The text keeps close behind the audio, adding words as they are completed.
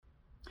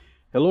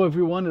Hello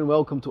everyone and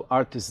welcome to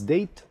Artist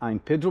Date. I'm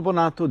Pedro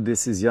Bonato,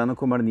 this is Jana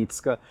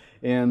Komarnicka,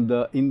 and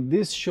in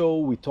this show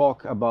we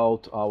talk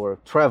about our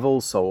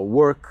travels, our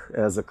work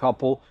as a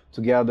couple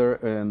together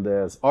and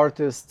as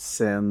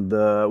artists, and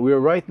we are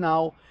right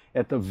now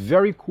at a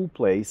very cool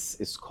place.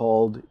 It's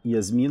called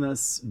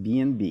Yasmina's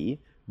B&B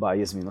by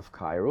Yasmin of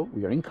Cairo.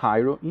 We are in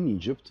Cairo in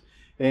Egypt,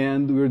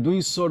 and we're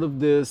doing sort of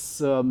this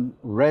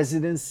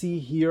residency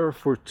here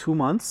for 2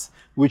 months,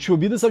 which will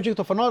be the subject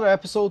of another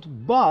episode,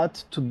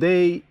 but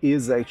today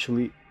is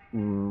actually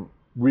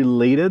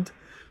related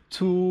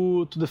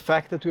to the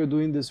fact that we're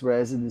doing this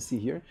residency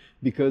here,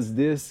 because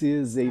this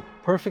is a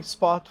perfect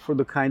spot for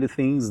the kind of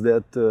things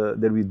that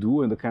we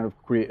do and the kind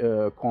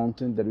of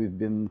content that we've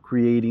been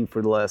creating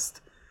for the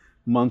last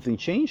month and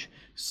change.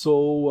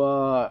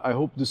 So I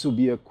hope this will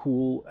be a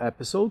cool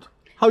episode.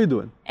 How are you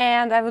doing?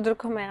 And I would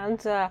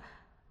recommend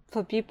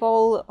for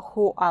people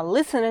who are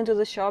listening to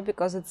the show,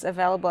 because it's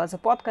available as a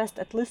podcast,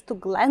 at least to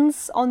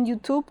glance on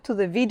YouTube to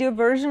the video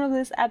version of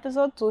this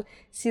episode to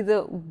see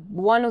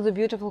one of the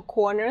beautiful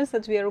corners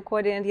that we are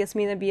recording at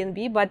Yasmina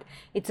B&B. But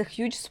it's a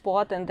huge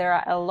spot and there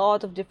are a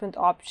lot of different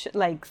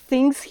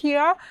things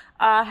here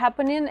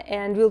happening,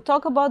 and we'll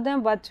talk about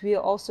them, but we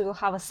also will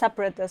have a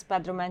separate, as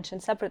Pedro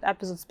mentioned, separate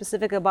episode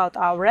specific about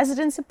our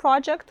residency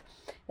project,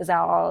 as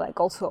our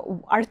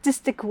also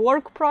artistic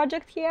work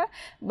project here.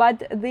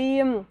 But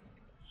the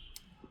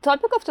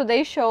topic of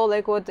today's show,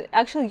 what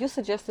actually you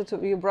suggested,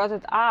 you brought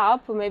it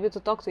up, maybe to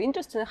talk to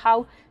interesting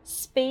how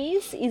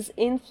space is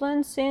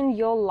influencing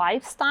your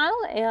lifestyle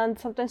and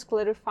sometimes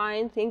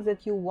clarifying things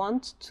that you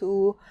want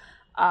to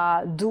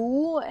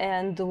do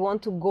and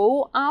want to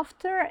go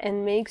after,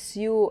 and makes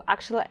you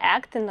actually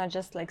act and not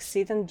just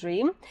sit and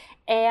dream.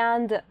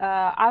 And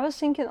I was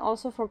thinking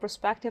also from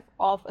perspective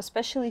of,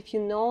 especially if you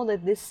know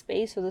that this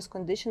space or these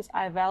conditions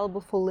are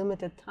available for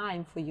limited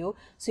time for you,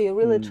 so you're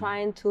really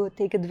trying to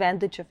take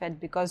advantage of it,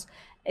 because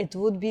it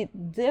would be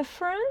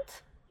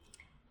different,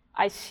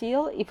 I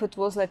feel, if it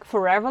was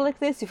forever like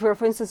this. If we're,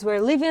 for instance,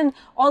 we're living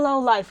all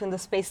our life in the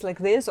space like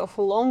this or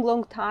for a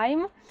long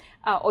time,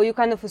 or you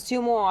kind of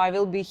assume, oh, I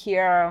will be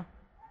here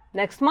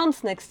next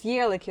month, next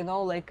year,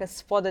 a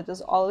spot that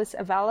is always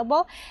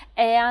available.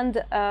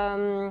 And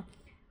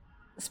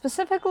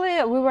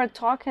specifically, we were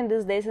talking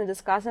these days and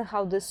discussing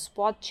how this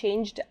spot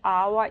changed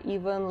our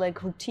even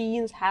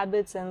routines,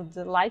 habits, and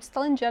the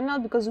lifestyle in general,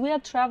 because we are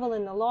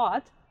traveling a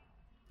lot.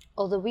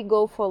 Although we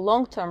go for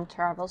long-term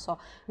travel, so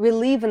we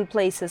live in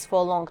places for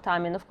a long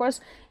time. And of course,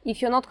 if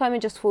you're not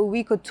coming just for a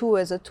week or two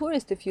as a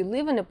tourist, if you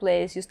live in a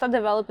place, you start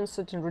developing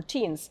certain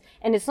routines.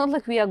 And it's not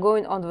like we are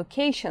going on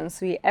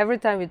vacations. Every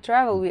time we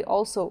travel, we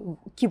also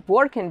keep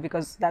working,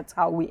 because that's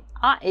how we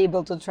are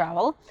able to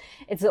travel.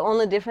 It's the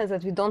only difference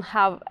that we don't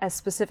have a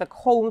specific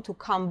home to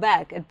come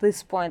back at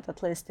this point,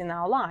 at least in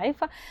our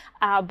life.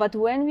 But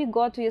when we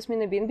got to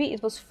Yasmina B&B,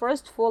 it was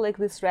first for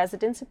this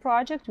residency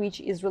project, which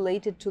is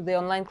related to the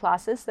online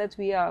classes that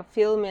we are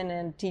filming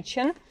and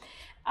teaching.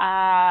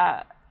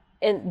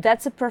 And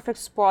that's a perfect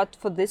spot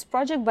for this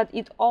project, but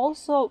it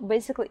also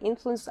basically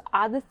influenced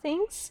other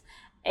things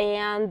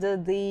and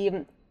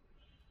the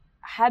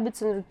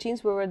habits and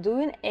routines we were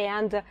doing.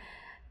 And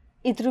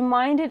it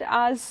reminded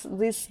us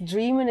this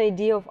dream and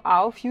idea of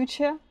our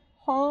future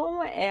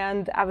home.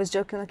 And I was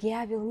joking,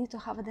 yeah, we'll need to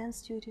have a dance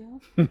studio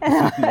in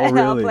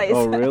our place.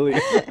 Oh, really?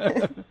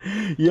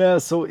 Yeah,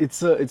 so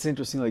it's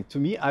interesting. To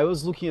me, I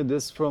was looking at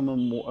this from a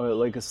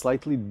more, a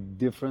slightly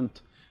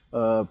different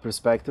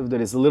perspective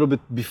that is a little bit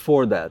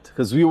before that,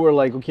 because we were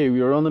okay,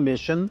 we were on a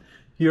mission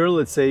here.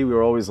 Let's say we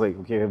were always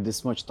okay, we have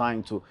this much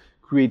time to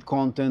create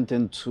content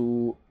and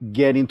to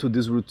get into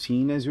this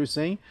routine, as you're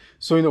saying.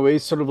 So in a way,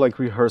 it's sort of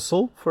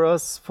rehearsal for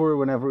us for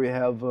whenever we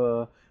have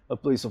a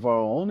place of our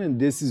own, and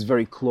this is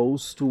very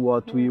close to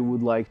what we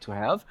would like to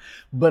have.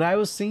 But I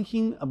was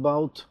thinking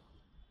about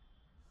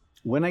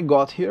when I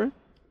got here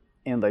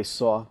and I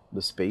saw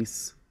the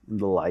space and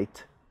the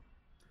light,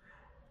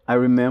 I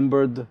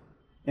remembered.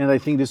 And I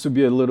think this would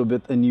be a little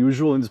bit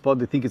unusual in this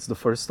pod. I think it's the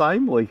first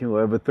time,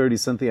 over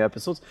 30-something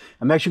episodes.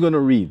 I'm actually going to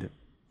read.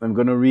 I'm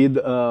going to read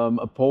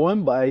a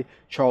poem by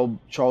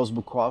Charles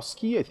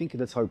Bukowski. I think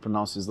that's how you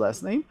pronounce his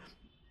last name.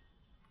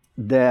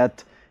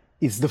 That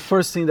is the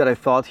first thing that I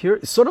thought here.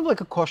 It's sort of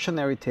like a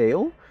cautionary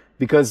tale,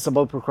 because it's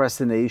about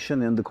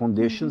procrastination and the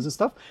conditions and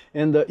stuff.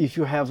 And if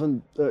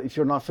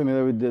you're not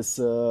familiar with this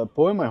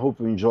poem, I hope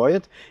you enjoy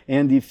it.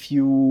 And if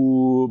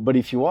you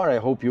are, I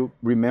hope you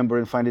remember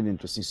and find it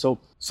interesting.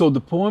 So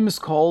the poem is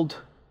called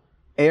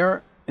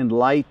Air and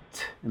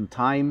Light and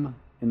Time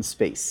and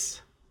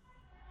Space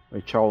by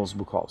Charles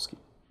Bukowski.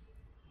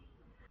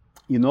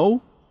 You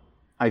know,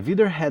 I've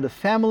either had a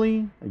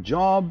family, a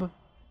job,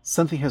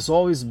 something has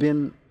always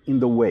been in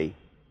the way.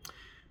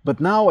 But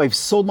now I've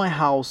sold my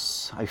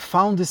house, I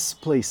found this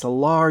place, a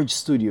large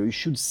studio. You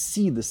should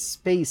see the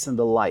space and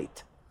the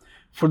light.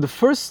 For the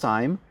first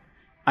time,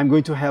 I'm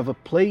going to have a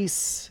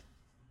place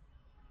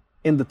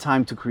and the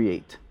time to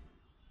create.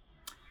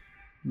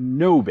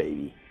 No,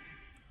 baby.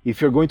 If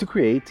you're going to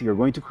create, you're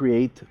going to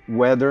create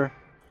whether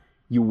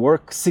you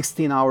work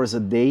 16 hours a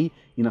day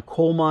in a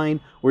coal mine,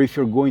 or if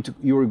you're going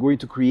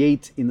to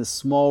create in a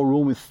small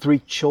room with 3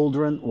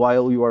 children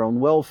while you are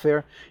on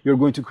welfare. You're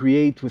going to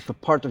create with a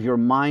part of your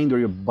mind or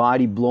your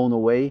body blown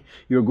away.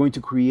 You're going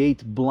to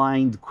create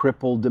blind,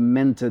 crippled,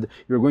 demented.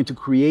 You're going to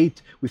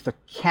create with a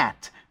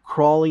cat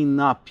crawling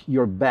up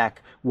your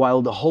back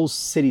while the whole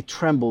city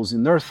trembles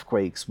in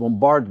earthquakes,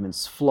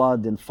 bombardments,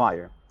 flood, and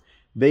fire.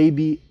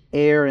 Baby,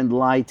 air and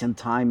light and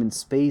time and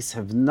space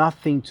have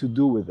nothing to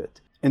do with it.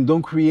 And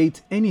don't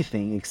create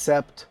anything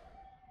except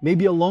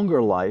maybe a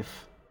longer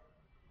life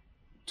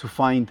to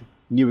find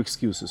new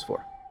excuses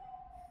for.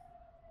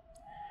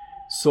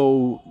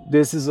 So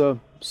this is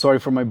sorry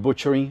for my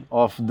butchering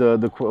of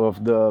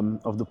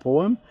the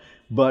poem,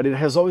 but it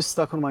has always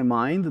stuck on my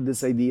mind,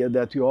 this idea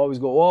that you always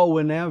go, oh,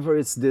 whenever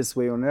it's this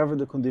way, whenever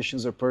the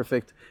conditions are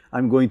perfect,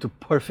 I'm going to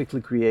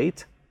perfectly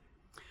create.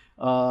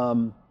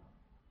 And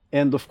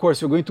of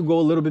course, you're going to go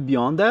a little bit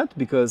beyond that,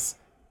 because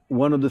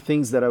one of the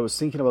things that I was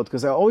thinking about,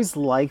 because I always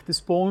liked this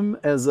poem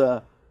as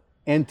a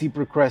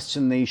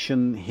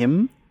anti-procrastination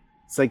hymn.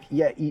 It's like,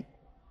 yeah,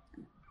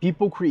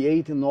 people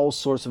create in all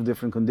sorts of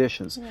different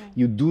conditions. Yeah.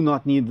 You do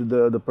not need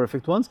the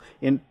perfect ones,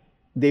 and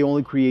they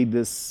only create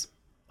this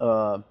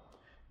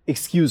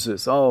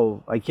excuses.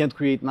 Oh, I can't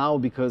create now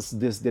because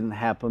this didn't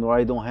happen, or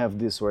I don't have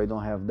this, or I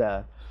don't have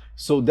that.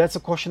 So that's a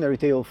cautionary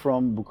tale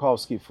from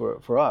Bukowski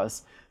for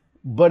us.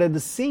 But at the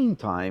same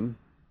time,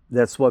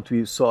 that's what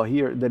we saw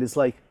here, that it's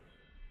like,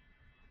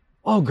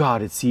 oh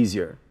God, it's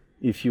easier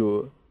if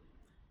you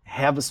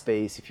have a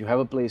space, if you have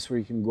a place where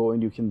you can go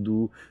and you can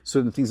do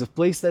certain things, a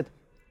place that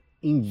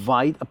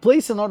a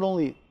place, and not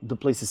only the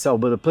place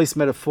itself, but a place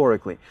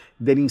metaphorically,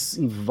 that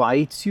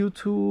invites you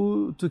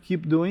to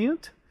keep doing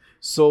it.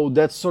 So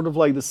that's sort of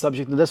like the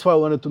subject, and that's why I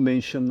wanted to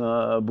mention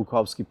a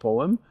Bukowski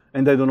poem.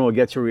 And I don't know,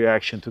 get your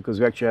reaction too, because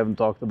we actually haven't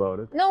talked about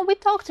it. No, we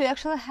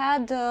actually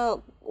had a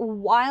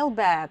while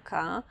back,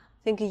 I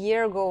think a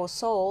year ago or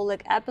so,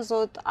 like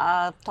episode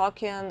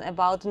talking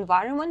about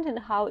environment and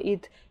how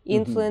it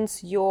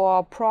influences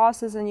your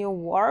process and your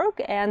work.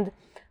 And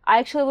I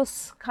actually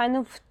was kind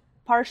of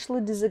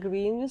partially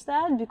disagreeing with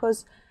that,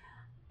 because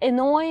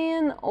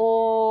annoying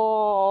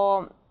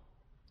or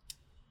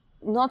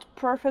not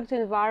perfect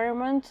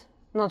environment,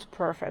 not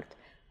perfect.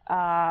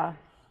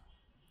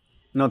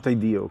 Not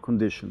ideal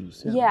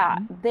conditions. Yeah,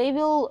 they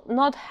will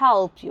not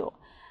help you.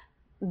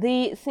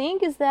 The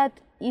thing is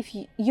that if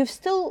you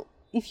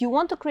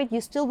want to create,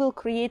 you still will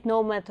create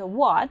no matter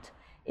what.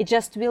 It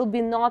just will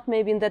be not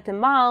maybe in that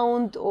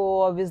amount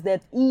or with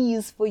that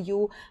ease for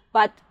you.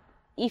 But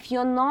if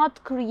you're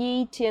not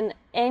creating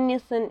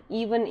anything,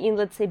 even in,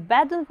 let's say,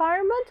 bad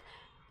environment,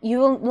 you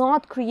will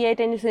not create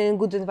anything in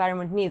good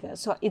environment neither.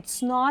 So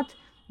it's not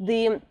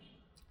the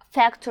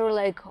factor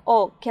like,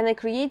 oh, can I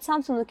create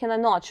something or can I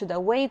not? Should I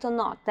wait or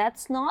not?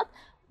 That's not,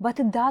 but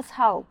it does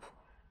help.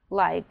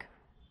 Like,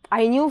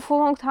 I knew for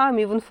a long time,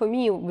 even for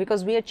me,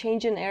 because we are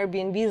changing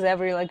Airbnbs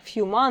every like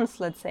few months,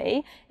 let's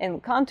say,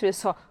 in countries.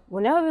 So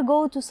whenever we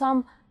go to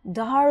some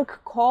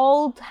dark,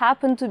 cold,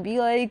 happen to be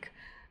like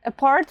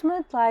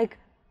apartment, like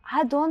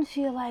I don't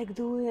feel like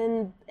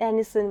doing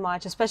anything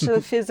much,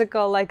 especially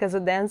physical, like as a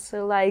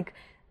dancer, like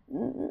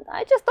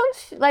I just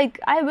don't like,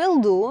 I will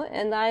do,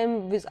 and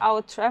I'm with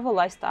our travel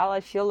lifestyle, I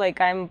feel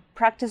like I'm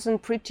practicing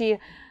pretty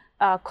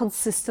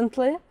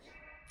consistently,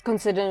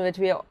 considering that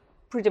we are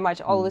pretty much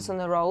always on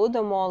the road,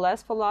 or more or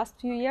less for the last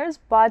few years,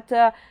 but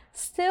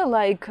still,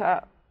 like,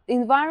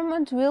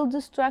 environment will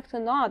distract or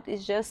not.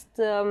 It's just,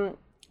 the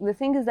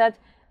thing is that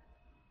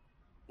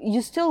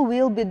you still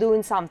will be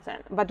doing something,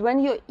 but when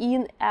you're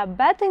in a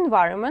bad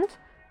environment,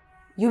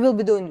 you will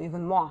be doing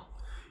even more.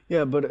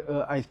 Yeah, but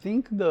I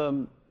think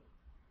that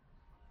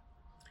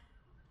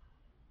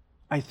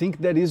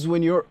is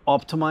when you're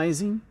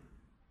optimizing.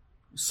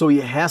 So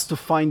it has to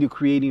find you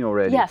creating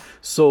already. Yes.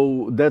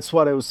 So that's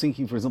what I was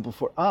thinking, for example,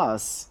 for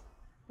us,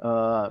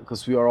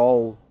 because we are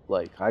all,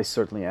 like, I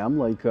certainly am,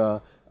 like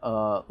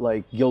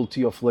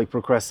guilty of like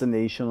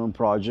procrastination on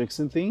projects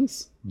and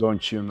things.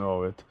 Don't you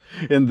know it?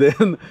 And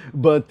then,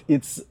 but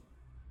it's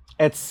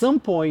at some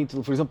point,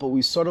 for example,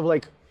 we sort of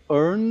like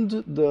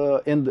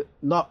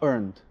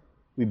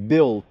we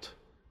built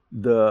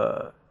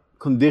the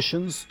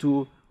conditions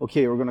to,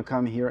 okay, we're gonna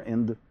come here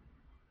and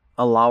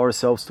allow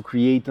ourselves to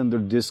create under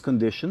these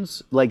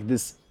conditions, like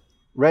this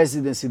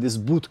residency, this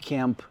boot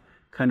camp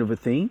kind of a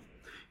thing,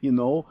 you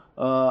know.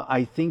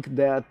 I think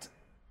that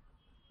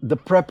the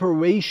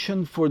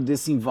preparation for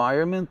this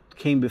environment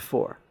came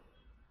before,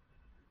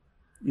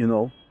 you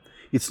know.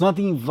 It's not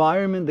the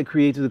environment that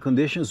created the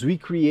conditions, we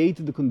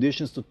created the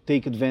conditions to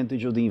take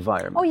advantage of the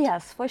environment. Oh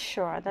yes, for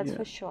sure, that's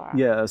for sure.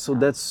 Yeah, so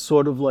that's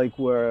sort of like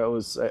where I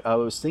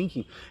was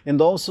thinking.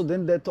 And also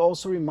then that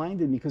also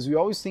reminded me, because we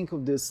always think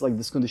of this, like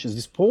these conditions,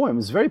 this poem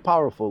is very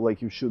powerful, like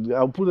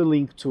I'll put a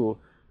link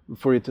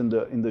for it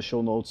in the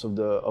show notes of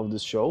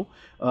this show.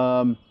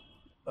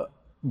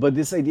 But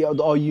this idea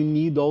of, oh, you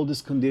need all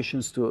these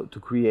conditions to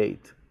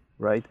create,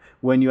 right?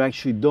 When you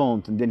actually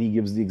don't, and then he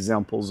gives the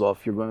examples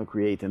of you're going to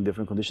create in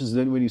different conditions.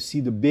 Then when you see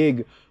the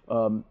big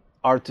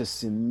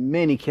artists in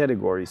many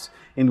categories.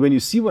 And when you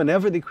see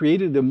whenever they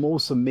created the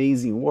most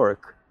amazing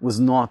work was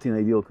not in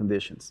ideal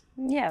conditions.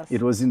 Yes.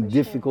 It was in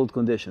difficult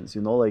conditions,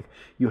 you know, like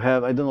you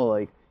have, I don't know,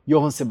 like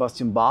Johann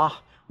Sebastian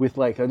Bach with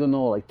like, I don't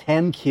know, like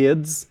 10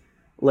 kids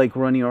like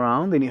running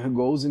around, and he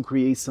goes and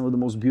creates some of the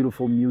most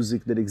beautiful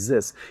music that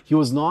exists. He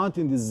was not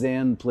in the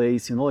Zen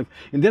place, you know, like,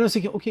 and then I was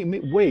thinking, okay,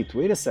 wait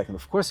a second,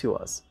 of course he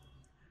was.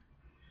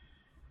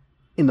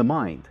 In the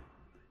mind.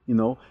 You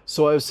know,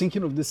 so I was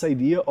thinking of this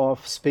idea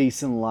of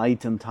space and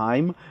light and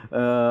time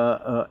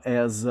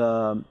as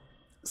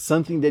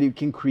something that you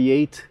can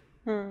create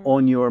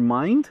on your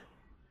mind,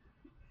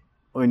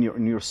 or in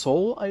your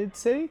soul, I'd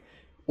say,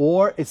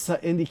 or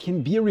and it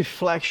can be a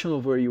reflection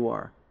of where you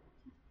are,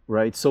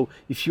 right? So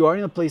if you are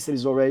in a place that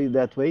is already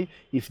that way,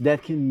 if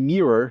that can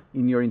mirror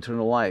in your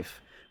internal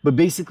life, but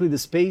basically the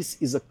space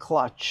is a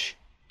clutch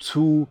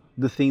to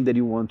the thing that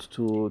you want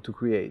to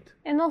create.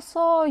 And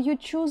also you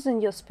choose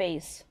in your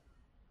space.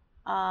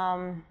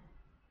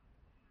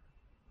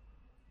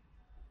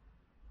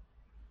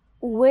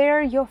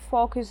 Where your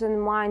focus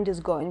and mind is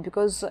going,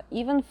 because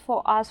even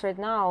for us right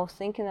now,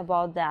 thinking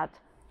about that,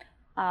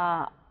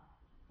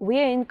 we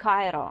are in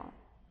Cairo,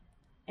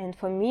 and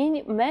for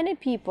many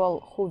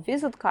people who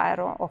visit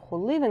Cairo or who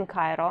live in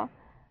Cairo,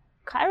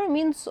 Cairo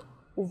means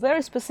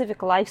very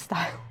specific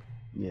lifestyle.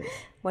 Yes.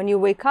 When you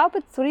wake up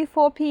at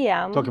 3-4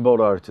 p.m. Talk about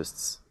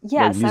artists.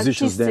 Yes, like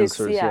musicians,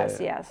 dancers.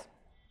 Yes.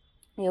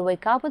 You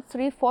wake up at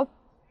 3-4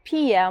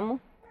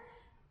 p.m.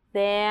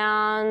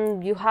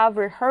 Then you have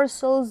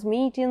rehearsals,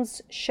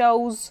 meetings,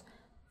 shows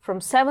from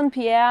 7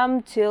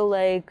 p.m. till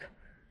like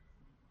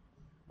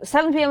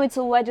 7 p.m. It's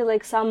already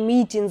like some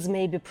meetings,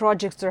 maybe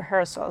projects,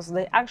 rehearsals.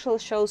 The actual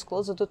shows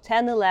closer to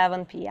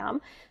 10-11 p.m.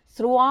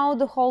 throughout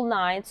the whole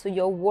night. So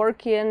you're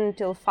working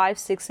till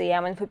 5-6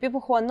 a.m. And for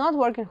people who are not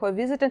working, who are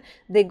visiting,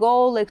 they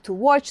go like to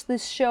watch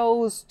these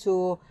shows,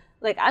 to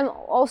like, I'm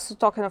also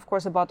talking, of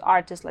course, about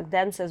artists like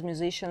dancers,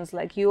 musicians,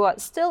 like you are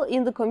still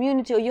in the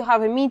community, or you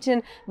have a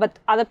meeting, but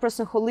other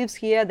person who lives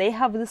here, they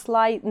have this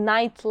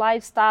night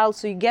lifestyle,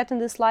 so you get in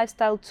this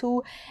lifestyle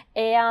too.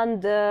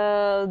 And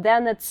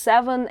then at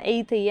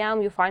 7-8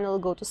 a.m. you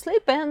finally go to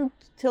sleep, and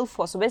till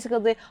 4. So basically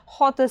the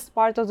hottest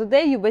part of the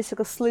day, you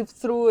basically sleep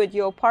through at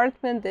your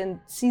apartment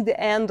and see the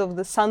end of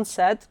the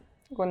sunset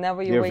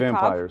whenever you wake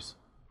vampires. up.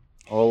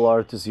 All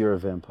artists here are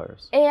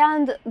vampires.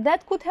 And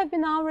that could have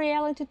been our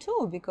reality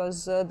too,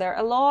 because there are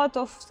a lot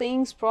of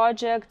things,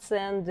 projects,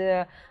 and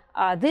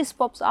this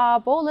pops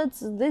up,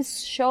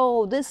 this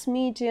show, this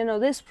meeting, or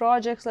this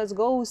project, let's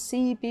go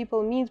see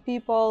people, meet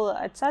people,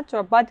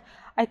 etc. But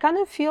I kind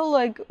of feel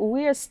like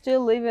we are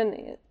still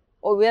living,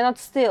 or we're not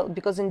still,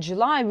 because in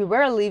July we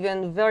were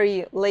living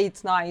very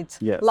late night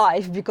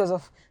life because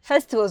of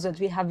festivals that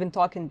we have been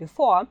talking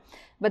before.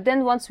 But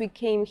then once we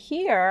came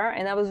here,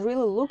 and I was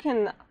really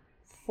looking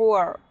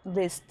for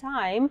this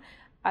time,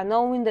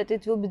 knowing that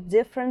it will be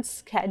different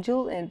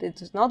schedule, and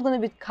it's not going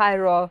to be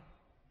Cairo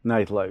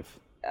nightlife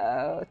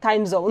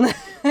time zone.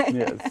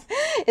 Yes.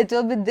 It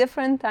will be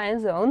different time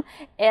zone,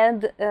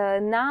 and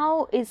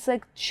now it's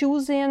like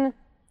choosing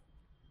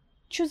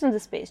the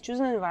space,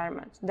 choosing the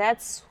environment.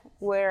 That's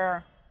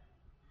where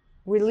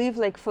we live.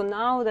 Like for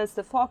now, that's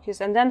the focus.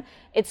 And then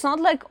it's not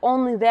like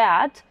only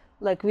that,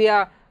 like we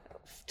are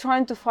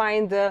trying to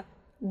find the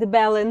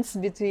balance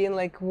between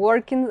like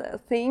working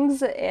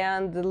things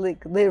and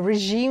like the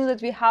regime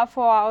that we have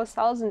for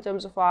ourselves in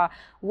terms of our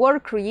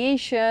work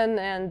creation,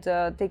 and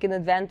taking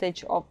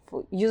advantage of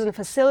using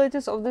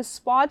facilities of this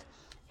spot,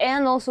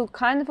 and also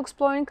kind of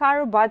exploring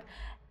Cairo. But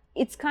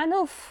it's kind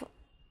of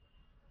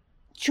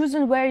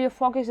choosing where your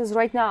focus is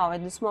right now,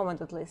 at this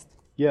moment at least.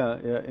 Yeah,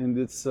 and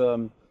it's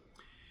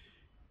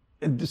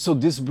so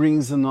this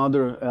brings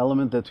another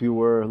element that we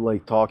were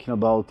like talking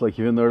about like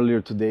even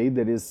earlier today,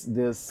 that is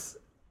this,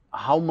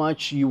 how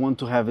much you want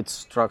to have it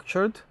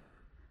structured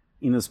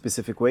in a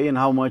specific way and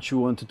how much you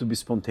want it to be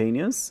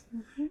spontaneous.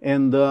 Mm-hmm.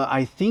 And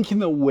I think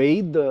in a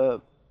way,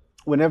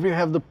 whenever you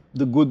have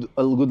a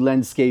good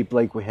landscape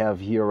like we have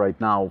here right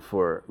now,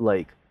 for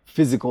like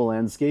physical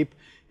landscape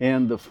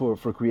and for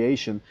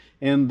creation,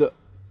 and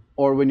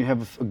or when you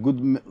have a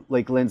good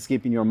like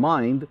landscape in your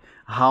mind,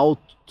 how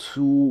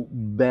to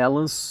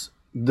balance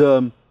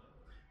the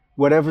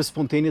whatever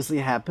spontaneously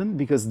happen,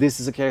 because this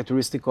is a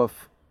characteristic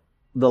of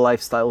the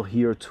lifestyle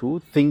here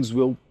too. Things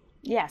will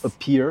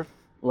appear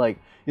like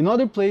in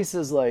other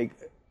places. Like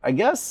I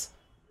guess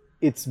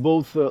it's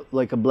both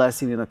like a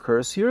blessing and a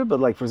curse here, but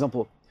like for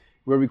example,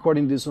 we're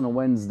recording this on a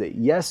Wednesday.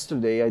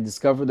 Yesterday I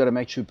discovered that I'm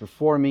actually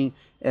performing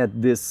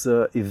at this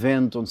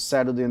event on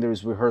Saturday, and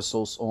there's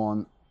rehearsals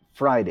on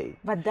Friday.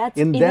 But that's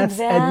in advance.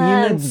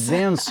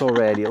 advance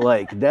already.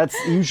 Like that's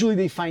usually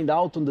they find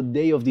out on the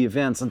day of the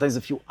event, sometimes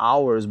a few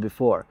hours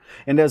before.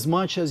 And as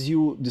much as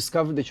you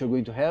discover that you're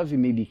going to have, it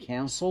may be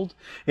canceled.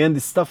 And the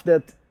stuff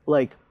that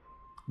like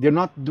they're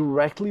not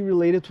directly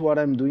related to what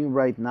I'm doing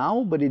right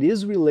now, but it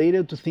is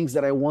related to things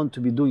that I want to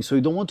be doing. So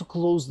you don't want to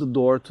close the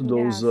door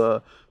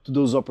to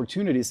those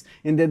opportunities.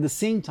 And at the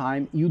same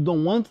time, you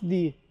don't want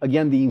the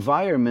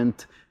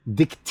environment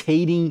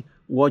dictating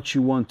what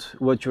you want,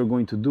 what you're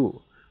going to do,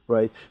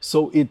 right?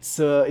 So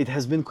it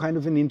has been kind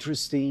of an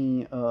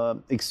interesting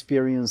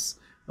experience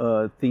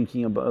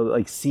thinking about,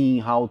 like,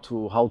 seeing how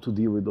to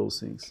deal with those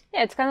things.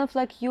 Yeah, it's kind of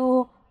like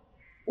you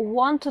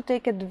want to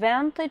take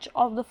advantage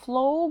of the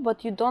flow,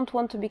 but you don't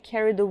want to be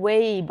carried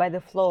away by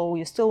the flow.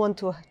 You still want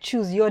to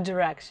choose your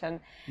direction.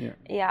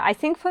 Yeah, I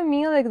think for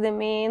me, like, the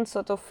main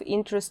sort of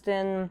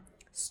interesting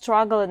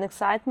struggle and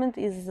excitement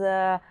is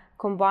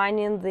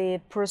combining the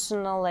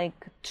personal, like,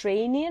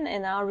 training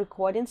and our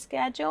recording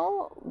schedule.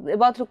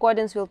 About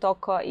recordings we'll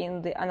talk in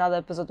another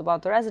episode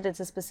about the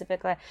residency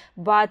specifically,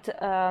 but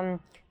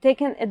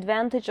taking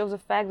advantage of the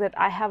fact that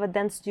I have a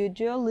dance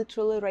studio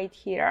literally right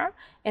here,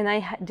 and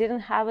I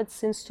didn't have it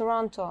since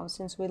Toronto,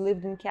 since we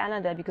lived in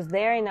Canada, because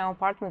there in our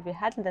apartment we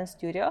had a dance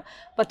studio,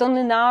 but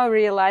only now I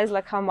realize,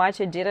 like, how much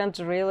I didn't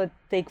really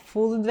take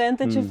full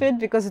advantage of it,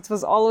 because it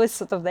was always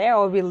sort of there,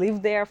 or we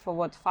lived there for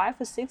what,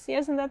 5 or 6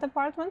 years in that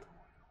apartment?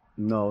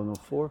 No,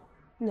 4.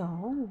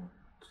 No.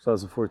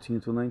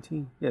 2014 to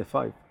 19. Yeah,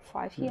 5.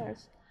 5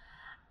 years.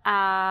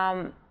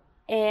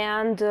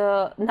 And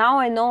now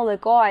I know,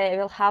 like, oh, I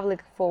will have,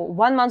 like, for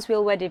 1 month we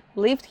already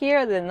lived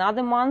here, then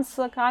another month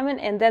coming,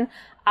 and then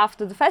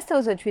after the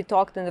festivals that we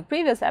talked in the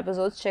previous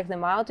episodes, check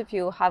them out if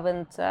you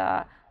haven't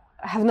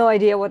have no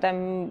idea what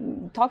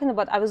I'm talking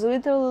about. I was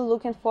literally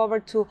looking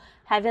forward to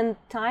having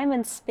time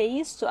and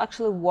space to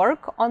actually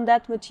work on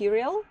that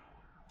material,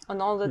 on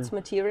all that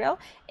material,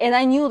 and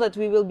I knew that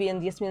we will be in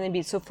the Yasmina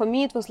Beach. So for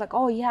me it was like,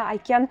 oh yeah, I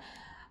can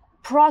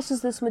process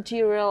this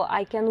material,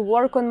 I can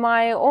work on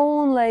my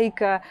own,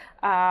 like,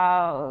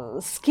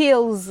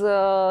 skills,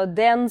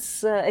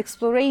 dance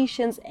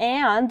explorations,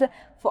 and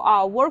for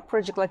our work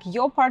project, like,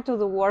 your part of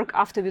the work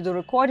after we do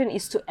recording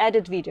is to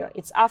edit video.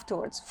 It's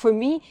afterwards. For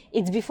me,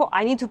 it's before.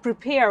 I need to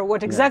prepare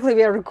what exactly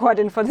we are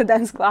recording for the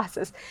dance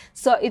classes.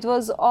 So it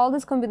was all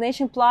this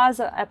combination, plus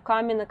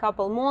upcoming a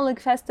couple more, like,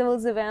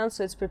 festivals, events,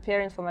 so it's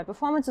preparing for my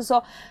performances.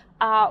 So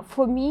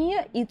for me,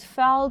 it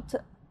felt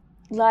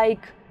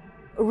like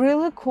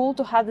really cool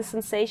to have the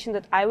sensation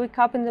that I wake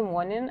up in the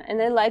morning,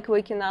 and I like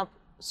waking up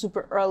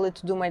super early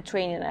to do my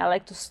training. I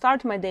like to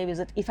start my day with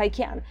it if I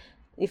can.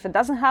 If it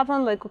doesn't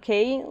happen, like,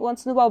 okay,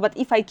 once in a while, but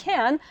if I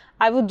can,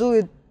 I would do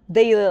it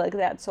daily like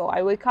that. So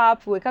I wake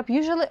up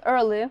usually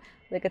early,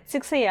 like at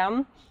 6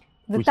 a.m.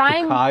 Which to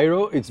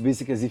Cairo, it's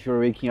basically as if you're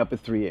waking up at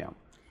 3 a.m.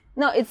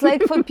 No, it's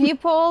like for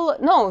people,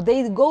 no,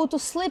 they go to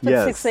sleep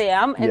at 6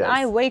 a.m. and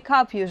I wake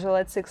up usually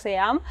at 6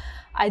 a.m.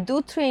 I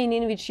do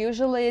training, which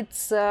usually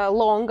it's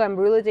long. I'm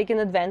really taking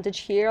advantage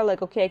here.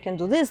 Like, okay, I can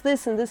do this,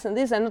 this, and this, and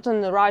this. I'm not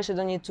in a rush. I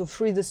don't need to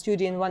free the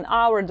studio in 1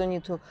 hour. I don't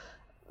need to.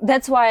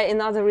 That's why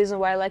another reason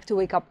why I like to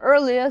wake up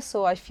earlier.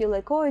 So I feel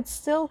like, oh, it's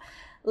still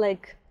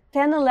like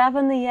 10,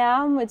 11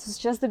 a.m. It's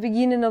just the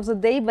beginning of the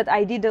day, but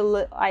I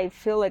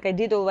feel like I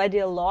did already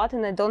a lot,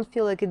 and I don't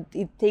feel like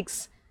it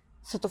takes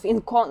sort of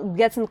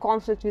gets in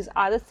conflict with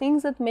other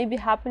things that may be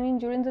happening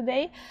during the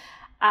day.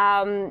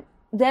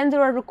 Then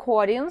there are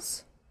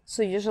recordings.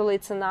 So usually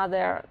it's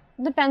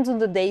depends on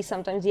the day,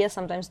 sometimes yes,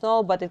 sometimes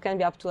no, but it can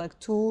be up to like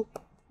two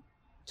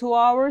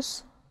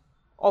hours,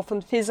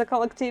 often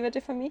physical activity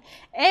for me.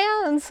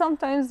 And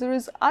sometimes there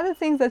is other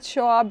things that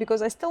show up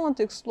because I still want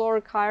to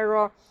explore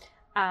Cairo,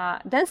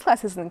 dance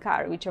classes in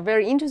Cairo, which are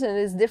very interesting.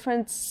 It's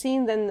different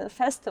scene than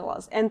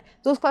festivals. And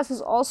those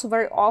classes also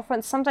very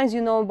often, sometimes you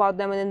know about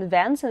them in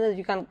advance and that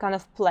you can kind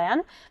of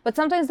plan, but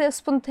sometimes they're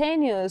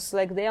spontaneous,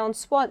 like they're on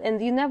spot,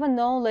 and you never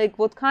know like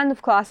what kind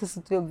of classes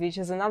it will be, which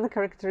is another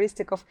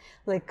characteristic of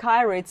like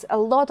Cairo. It's a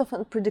lot of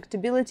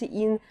unpredictability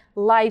in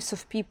lives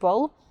of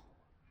people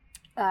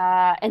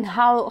and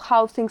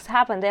how things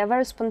happen. They are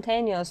very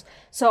spontaneous.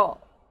 So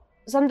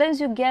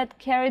sometimes you get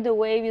carried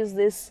away with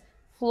this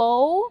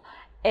flow.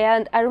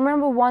 And I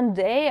remember one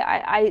day,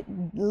 I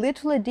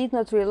literally did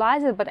not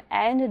realize it, but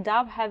I ended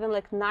up having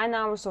like 9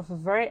 hours of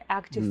very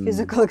active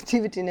physical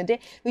activity in a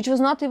day, which was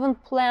not even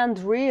planned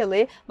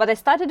really. But I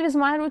started with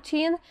my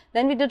routine,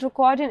 then we did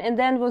recording, and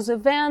then was an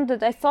event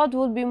that I thought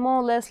would be more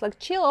or less like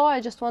chill. Oh,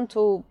 I just want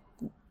to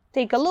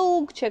take a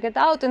look, check it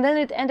out. And then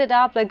it ended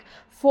up like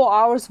 4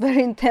 hours,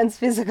 very intense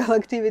physical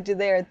activity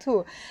there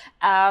too.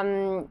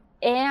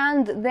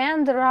 And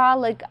then there are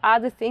like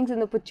other things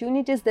and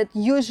opportunities that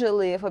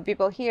usually for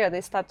people here, they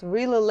start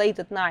really late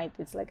at night.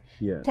 It's like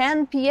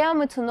 10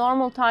 p.m. It's a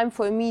normal time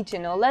for a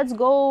meeting. Or let's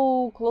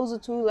go closer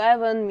to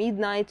 11,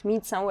 midnight,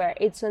 meet somewhere.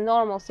 It's a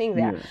normal thing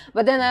there.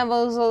 But then I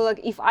was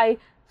like,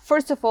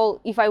 first of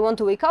all, if I want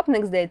to wake up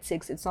next day at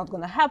 6, it's not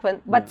going to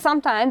happen. But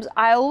sometimes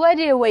I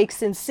already awake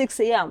since 6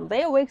 a.m.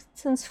 They awake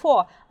since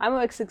 4. I'm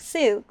awake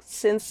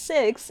since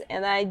 6,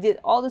 and I did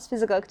all this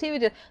physical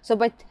activity. So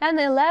by 10,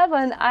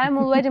 11, I'm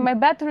already, my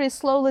battery is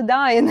slowly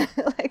dying.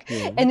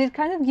 And it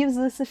kind of gives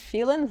this a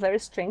feeling, very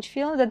strange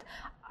feeling that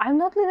I'm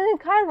not living in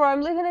Cairo,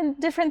 I'm living in a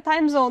different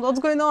time zone. What's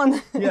going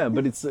on? Yeah,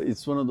 but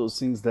it's one of those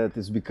things that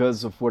is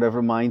because of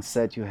whatever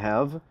mindset you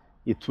have.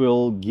 It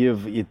will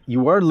give it.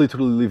 You are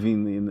literally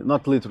living in,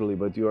 not literally,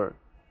 but you are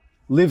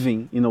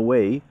living in a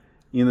way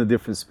in a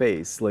different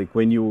space. Like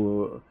when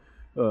you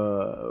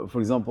for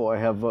example, I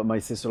have my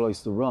sister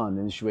likes to run,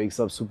 and she wakes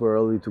up super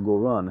early to go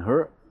run.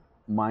 Her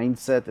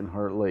mindset and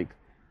her like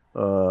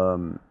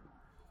um,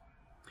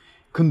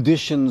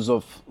 conditions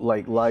of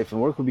like life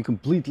and work would be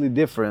completely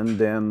different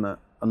than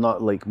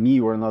not like me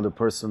or another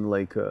person.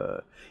 Like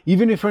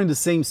even if we're in the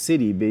same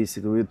city,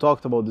 basically, we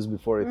talked about this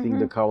before. I think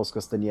the Carlos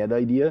Castaneda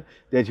idea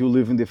that you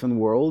live in different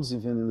worlds,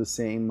 even in the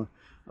same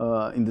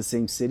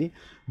city.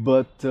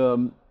 But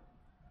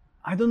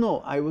I don't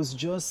know. I was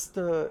just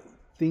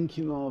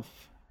thinking of,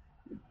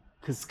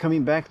 because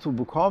coming back to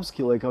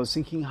Bukowski, like I was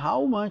thinking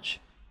how much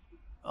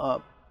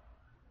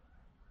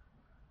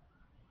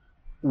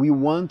we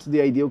want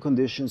the ideal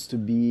conditions to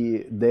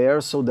be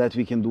there so that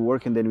we can do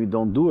work and then we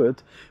don't do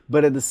it.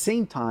 But at the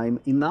same time,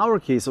 in our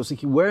case, I was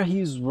thinking where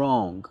he's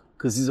wrong,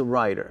 because he's a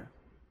writer.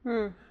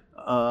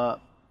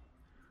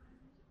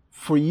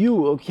 For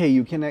you, okay,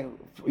 you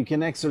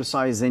can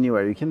exercise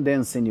anywhere, you can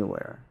dance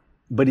anywhere.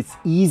 But it's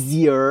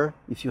easier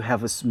if you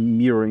have a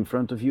mirror in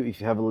front of you, if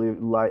you have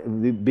a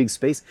big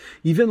space.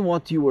 Even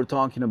what you were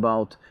talking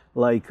about,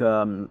 like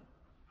you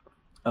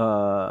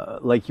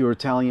were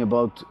telling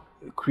about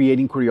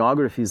creating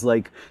choreographies,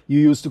 like you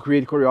used to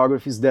create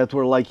choreographies that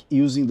were like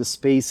using the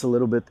space a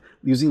little bit,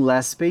 using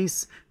less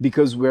space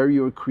because where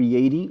you're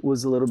creating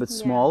was a little bit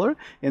smaller,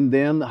 and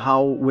then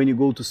how when you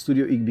go to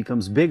studio it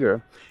becomes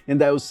bigger.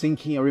 And I was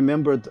thinking, I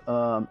remembered,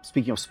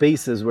 speaking of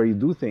spaces where you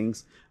do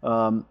things,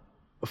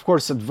 of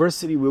course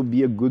adversity will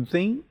be a good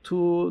thing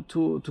to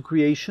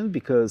creation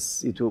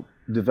because it will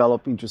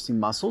develop interesting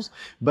muscles.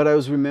 But I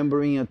was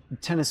remembering a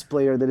tennis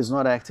player that is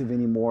not active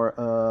anymore,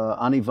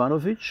 Ana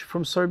Ivanovic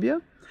from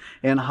Serbia,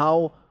 and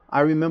how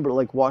I remember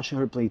like watching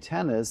her play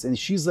tennis, and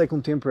she's like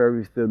contemporary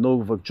with the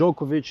Novak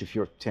Djokovic. If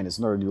you're a tennis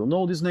nerd, you'll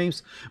know these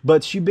names.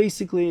 But she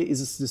basically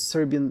is the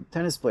Serbian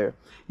tennis player,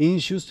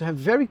 and she used to have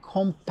very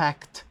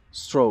compact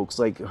strokes,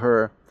 like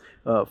her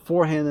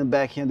forehand and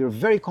backhand, they're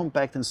very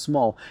compact and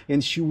small.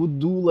 And she would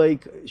do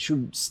like, she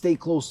would stay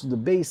close to the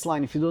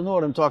baseline. If you don't know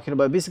what I'm talking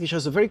about, basically she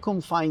has a very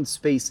confined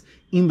space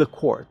in the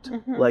court.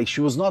 Like she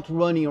was not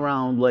running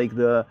around like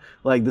the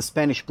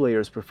Spanish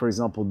players, for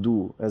example,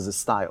 do as a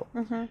style.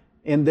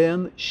 And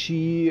then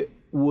she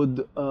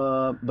would,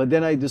 but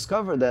then I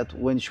discovered that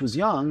when she was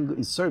young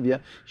in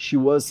Serbia, she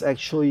was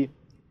actually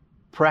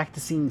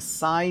practicing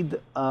inside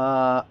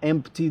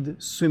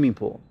emptied swimming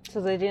pool.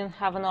 So they didn't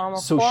have a normal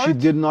So court? she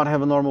did not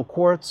have a normal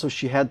court, so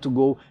she had to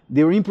go.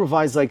 They were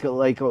improvised like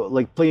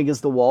playing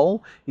against the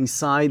wall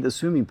inside the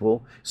swimming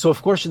pool. So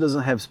of course she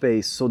doesn't have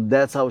space. So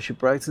that's how she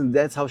practiced, and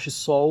that's how she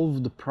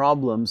solved the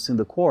problems in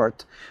the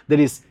court. That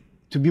is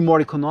to be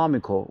more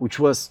economical, which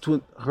was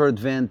to her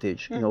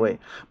advantage in a way.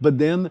 But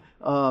then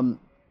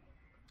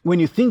when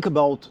you think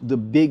about the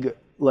big,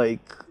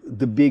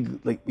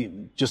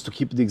 just to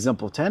keep the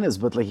example of tennis,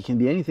 but like it can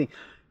be anything.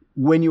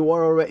 When you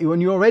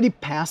already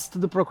past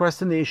the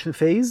procrastination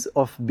phase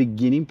of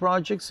beginning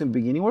projects and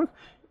beginning work,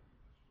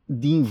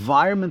 the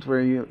environment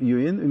where you're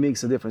in, it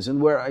makes a difference.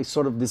 And where I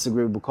sort of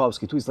disagree with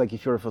Bukowski too, it's like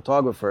if you're a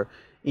photographer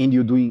and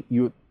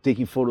you're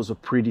taking photos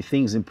of pretty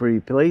things in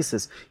pretty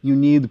places, you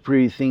need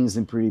pretty things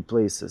in pretty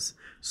places.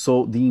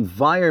 So the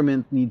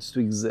environment needs to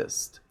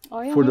exist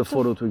for the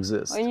photo to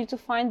exist. Or you need to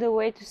find a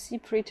way to see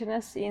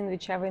prettiness in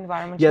whichever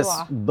environment yes, you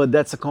are. but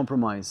that's a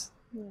compromise.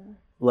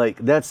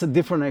 Like that's a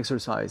different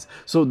exercise.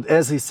 So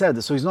as he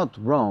said, so he's not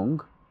wrong.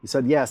 He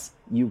said, yes,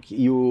 you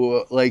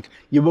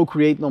will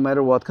create no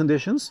matter what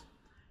conditions,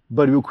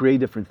 but you will create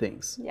different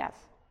things. Yes.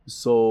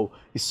 So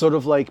it's sort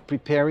of like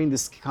preparing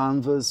this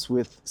canvas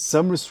with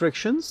some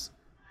restrictions,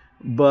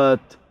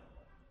 but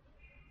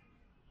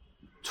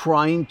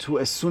trying to,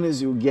 as soon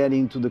as you get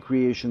into the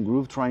creation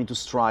groove, trying to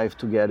strive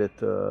to get it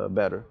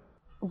better.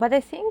 But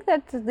I think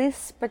that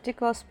this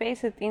particular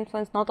space, it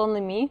influenced not only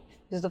me,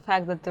 is the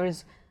fact that there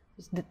is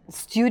the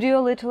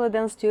studio, literally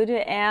dance studio,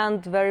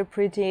 and very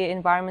pretty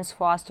environments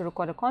for us to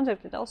record a concert.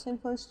 It also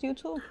influenced you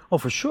too. Oh,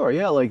 for sure,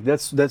 yeah. Like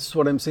that's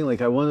what I'm saying.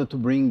 Like I wanted to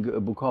bring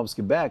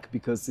Bukowski back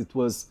because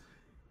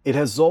it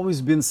has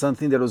always been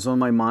something that was on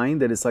my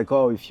mind. That it's like,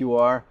 oh, if you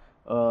are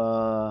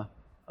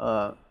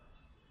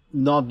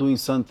not doing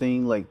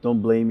something, like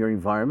don't blame your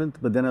environment.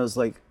 But then I was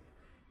like,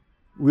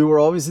 we were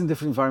always in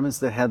different environments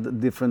that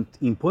had different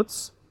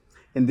inputs,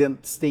 and then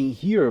staying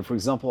here, for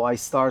example, I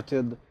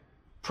started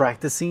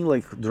practicing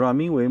like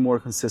drumming way more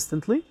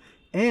consistently,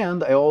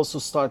 and I also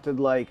started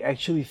like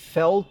actually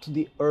felt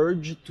the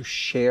urge to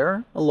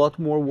share a lot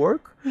more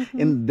work,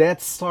 and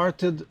that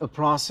started a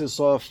process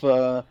of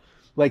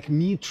like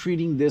me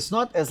treating this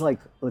not as like,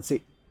 let's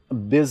say, a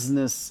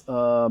business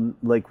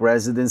like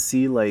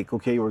residency, like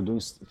okay, we're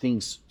doing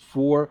things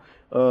for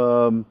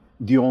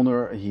the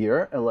owner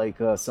here, like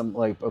some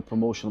like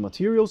promotional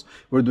materials.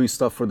 We're doing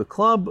stuff for the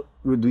club.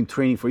 We're doing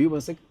training for you. But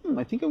it's like,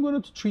 I think I'm going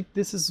to treat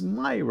this as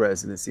my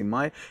residency,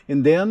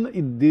 and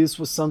then this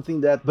was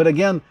something that. But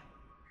again,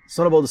 it's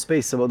not about the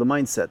space, it's about the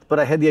mindset. But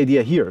I had the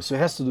idea here, so it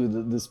has to do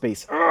with the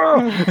space.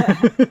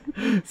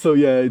 So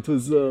yeah, it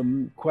was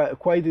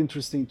quite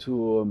interesting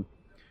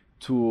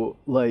to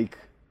like.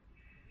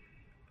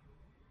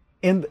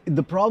 And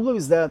the problem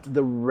is that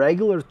the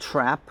regular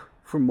trap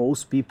for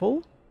most people.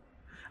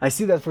 I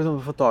see that, for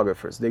example,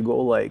 photographers, they go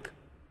like,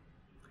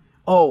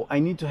 oh, I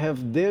need to have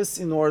this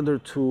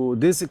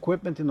this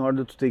equipment in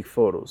order to take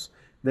photos.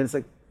 Then it's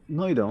like,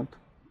 no, you don't.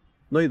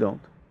 No, you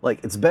don't. Like,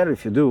 it's better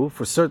if you do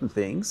for certain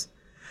things.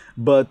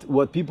 But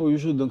what people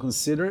usually don't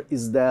consider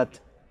is that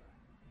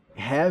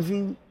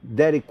having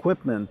that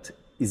equipment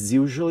is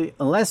usually,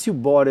 unless you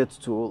bought it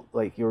to,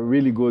 like, you're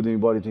really good and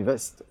you bought it to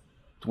invest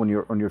on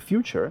your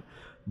future,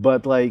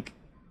 but like,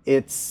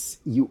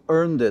 you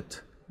earned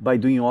it by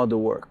doing all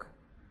the work.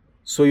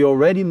 So you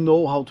already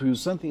know how to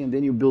use something and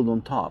then you build on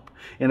top.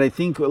 And I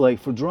think like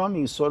for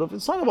drumming, it's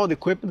not about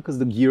equipment because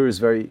the gear is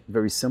very,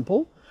 very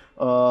simple.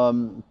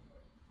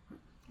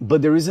 But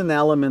there is an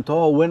element,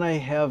 when I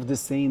have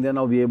this thing, then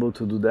I'll be able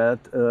to do that.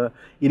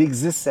 It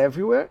exists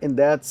everywhere, and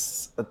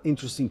that's an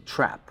interesting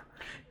trap.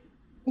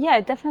 Yeah,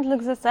 it definitely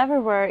exists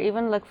everywhere,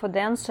 even like for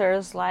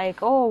dancers, like,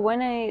 oh, when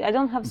I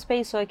don't have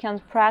space, so I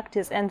can't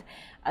practice. And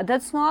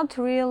that's not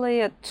really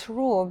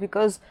true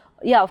because,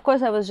 yeah, of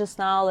course, I was just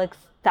now like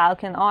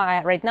talking,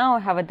 right now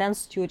I have a dance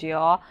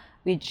studio,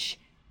 which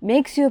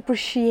makes you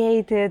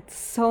appreciate it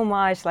so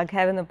much, like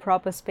having a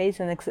proper space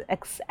and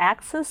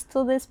access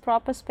to this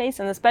proper space.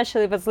 And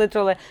especially if it's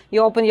literally, you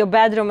open your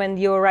bedroom and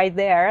you're right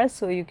there,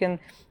 so you can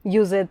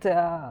use it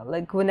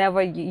like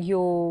whenever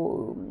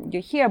you're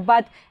here.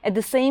 But at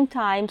the same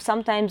time,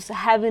 sometimes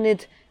having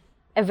it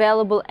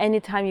available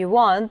anytime you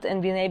want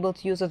and being able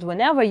to use it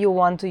whenever you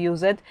want to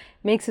use it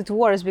makes it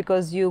worse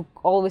because you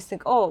always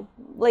think, oh,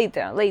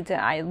 later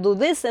I'll do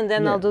this and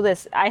then I'll do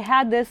this. I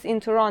had this in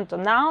Toronto.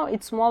 Now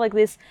it's more like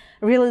this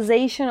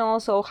realization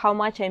also how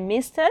much I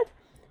missed it,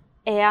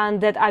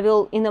 and that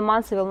in a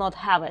month I will not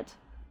have it.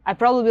 I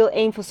probably will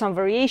aim for some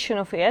variation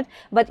of it,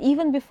 but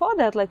even before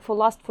that, like for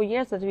last 4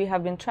 years that we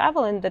have been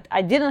traveling, that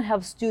I didn't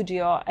have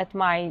studio at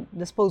my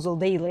disposal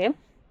daily.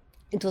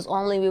 It was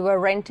only we were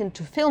renting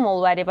to film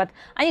already, but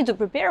I need to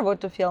prepare what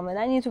to film and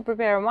I need to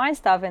prepare my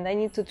stuff and I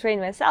need to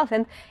train myself.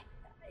 And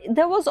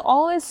there was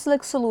always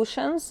like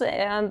solutions,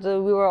 and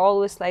we were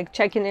always like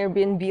checking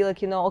Airbnb,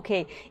 like,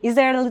 okay, is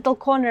there a little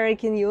corner I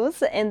can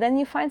use? And then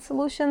you find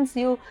solutions.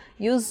 You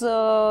use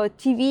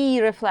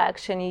TV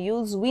reflection, you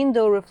use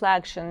window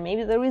reflection.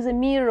 Maybe there is a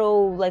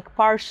mirror like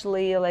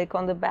partially like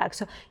on the back.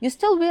 So you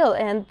still will,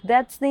 and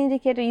that's the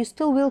indicator. You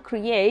still will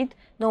create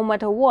no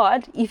matter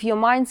what, if your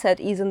mindset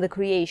is in the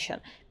creation.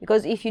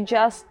 Because if you're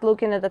just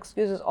looking at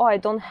excuses, I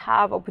don't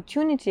have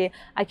opportunity,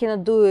 I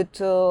cannot do it,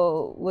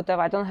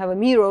 whatever, I don't have a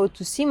mirror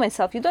to see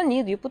myself. You don't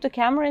need, you put a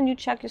camera and you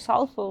check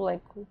yourself,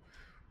 like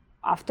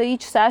after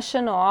each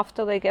session or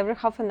after like every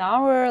half an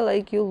hour,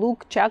 like you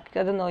look, check,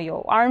 I don't know,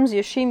 your arms,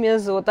 your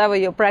shimmies, whatever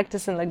you're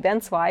practicing, like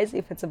dance-wise,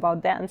 if it's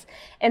about dance.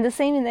 And the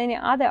same in any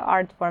other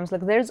art forms,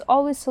 like there's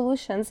always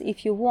solutions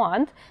if you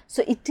want.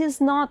 So it is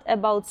not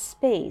about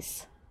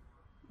space.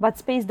 But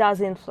space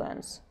does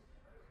influence.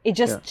 It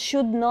just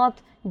should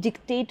not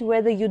dictate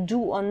whether you do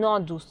or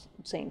not do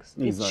things.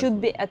 Exactly. It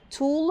should be a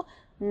tool,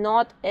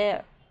 not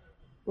a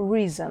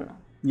reason.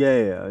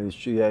 It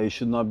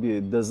should not be.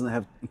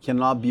 It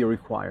cannot be a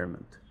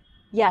requirement.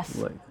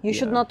 Yes, you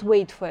should not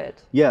wait for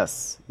it.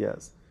 Yes.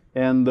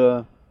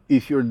 And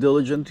if you're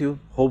diligent, you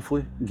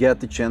hopefully get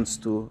the chance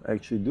to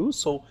actually do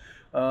so.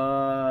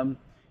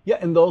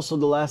 And also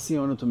the last thing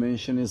I wanted to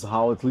mention is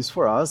how, at least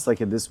for us,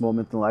 like at this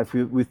moment in life,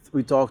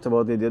 we talked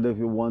about the idea that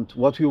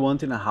what we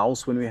want in a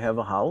house when we have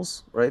a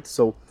house, right?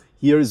 So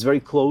here is very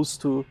close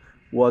to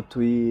what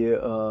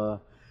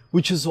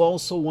which is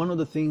also one of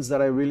the things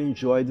that I really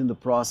enjoyed in the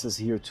process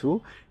here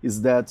too,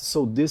 is that,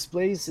 so this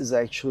place is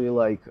actually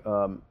like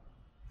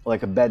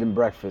a bed and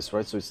breakfast,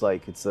 right? So it's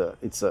like it's a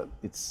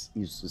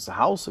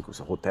house, it's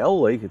a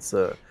hotel, like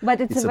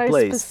But it's a very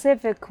place.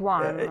 Specific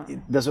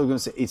one. That's what I'm gonna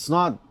say. It's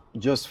not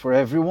just for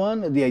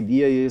everyone. The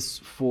idea is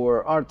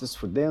for artists,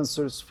 for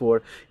dancers,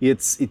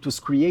 it was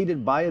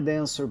created by a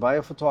dancer, by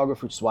a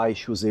photographer, which is why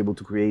she was able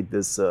to create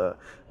this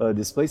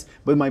place.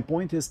 But my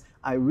point is,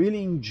 I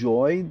really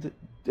enjoyed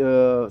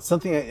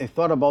something I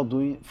thought about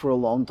doing for a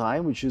long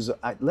time, which is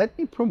let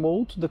me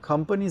promote the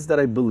companies that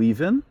I believe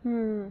in.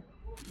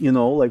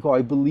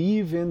 I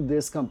believe in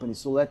this company,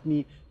 so let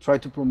me try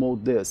to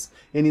promote this.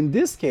 And in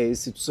this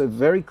case, it's a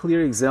very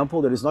clear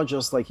example that is not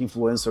just like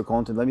influencer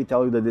content. Let me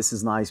tell you that this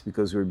is nice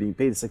because we're being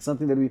paid. It's like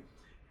something that we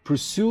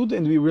pursued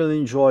and we really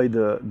enjoyed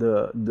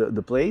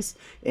the place,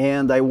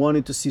 and I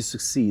wanted to see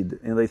succeed.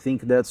 And I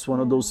think that's one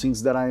of those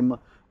things that I'm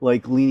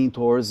like leaning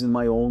towards in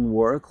my own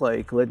work.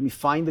 Like, let me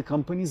find the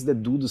companies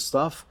that do the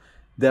stuff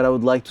that I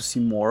would like to see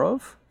more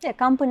of. Yeah,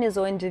 companies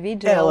or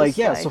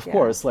individuals. Of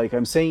course. Like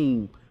I'm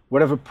saying,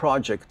 whatever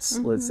projects,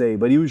 let's say,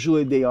 but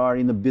usually they are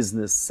in a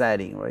business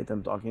setting, right?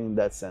 I'm talking in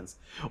that sense.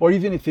 Or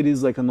even if it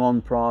is like a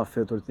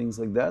non-profit or things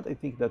like that, I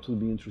think that would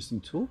be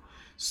interesting too.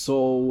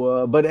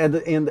 So, but at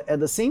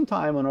the same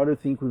time, another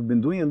thing we've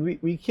been doing, and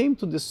we came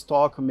to this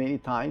talk many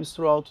times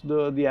throughout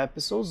the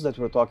episodes, that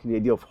we're talking the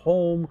idea of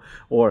home,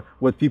 or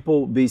what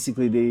people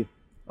basically, they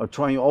are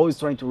always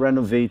trying to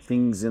renovate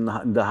things in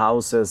the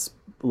house as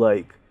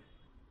like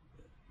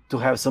to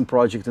have some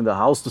project in the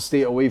house, to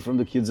stay away from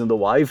the kids and the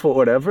wife or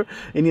whatever.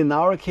 And in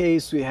our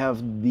case, we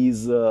have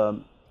these,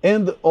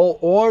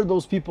 or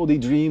those people, they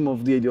dream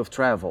of the idea of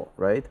travel,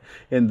 right?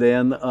 And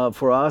then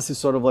for us, it's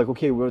sort of like,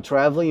 okay, we're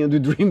traveling and we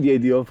dream the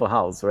idea of a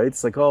house, right?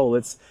 It's like, oh,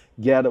 let's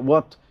get,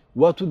 what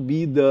would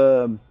be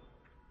the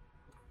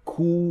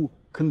cool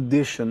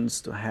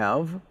conditions to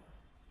have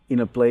in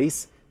a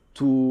place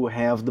to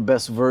have the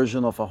best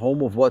version of a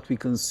home, of what we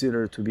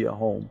consider to be a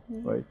home,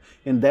 right?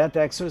 And that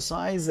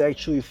exercise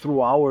actually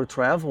through our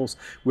travels,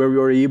 where we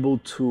were able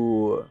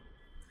to,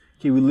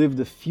 okay, we lived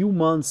a few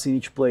months in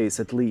each place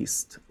at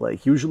least.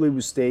 Like usually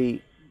we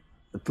stay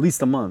at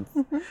least a month.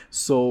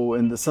 So,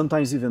 and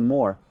sometimes even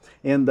more.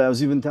 And I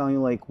was even telling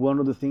you, like, one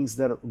of the things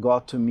that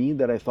got to me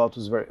that I thought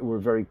were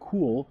very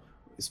cool,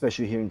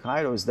 especially here in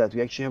Cairo, is that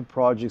we actually have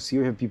projects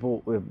here, have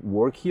people who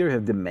work here,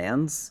 have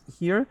demands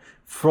here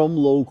from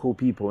local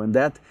people. And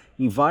that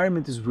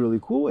environment is really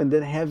cool. And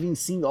then having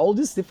seen all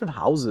these different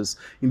houses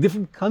in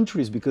different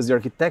countries, because the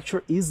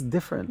architecture is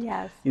different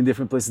in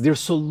different places, their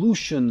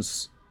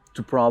solutions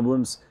to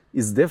problems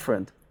is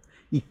different.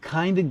 It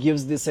kind of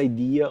gives this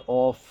idea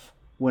of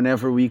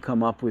whenever we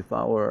come up with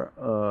our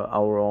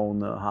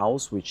own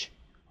house, which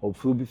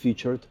hopefully will be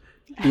featured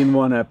in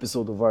one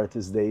episode of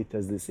Artist Date,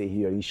 as they say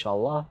here,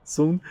 inshallah,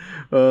 soon.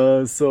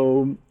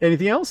 So,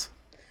 anything else?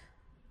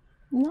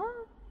 No,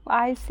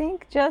 I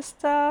think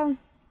just go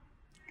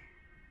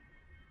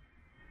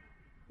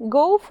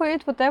for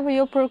it, whatever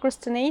you're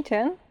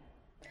procrastinating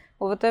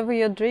or whatever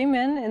you're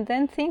dreaming, and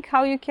then think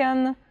how you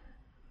can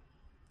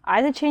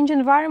either change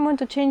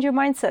environment or change your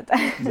mindset.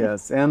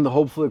 Yes, and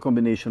hopefully a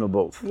combination of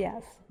both.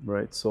 Yes.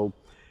 Right, so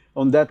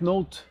on that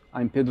note,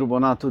 I'm Pedro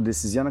Bonato,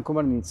 this is Jana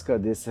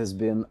Komarnicka, this has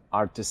been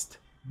Artist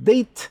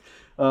Date.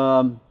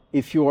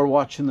 If you are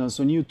watching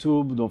us on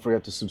YouTube, don't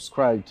forget to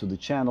subscribe to the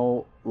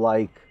channel,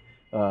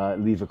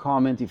 leave a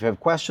comment. If you have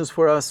questions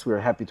for us, we're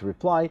happy to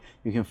reply.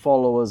 You can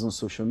follow us on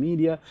social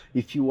media.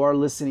 If you are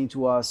listening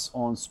to us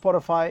on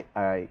Spotify,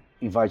 I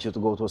invite you to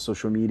go to our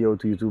social media or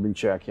to YouTube and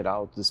check it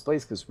out, this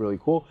place, because it's really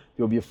cool.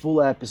 There will be a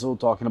full episode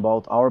talking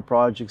about our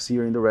projects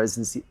here in the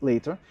residency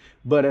later.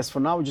 But as for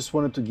now, we just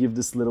wanted to give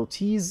this little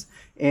tease.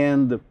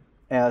 And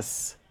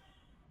as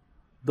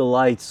the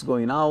light's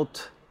going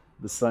out,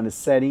 the sun is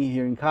setting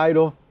here in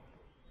Cairo,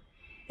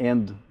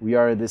 and we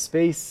are at this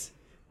space,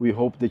 we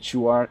hope that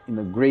you are in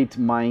a great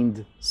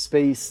mind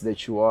space,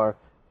 that you are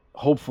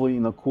hopefully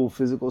in a cool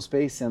physical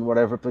space, and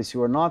whatever place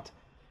you are not,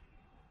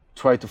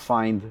 try to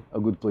find a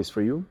good place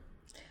for you.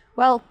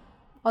 Well,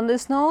 on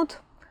this note,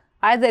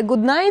 either good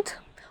night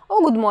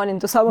or good morning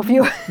to some of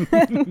you.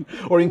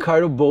 Or in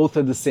Cairo, both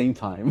at the same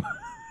time.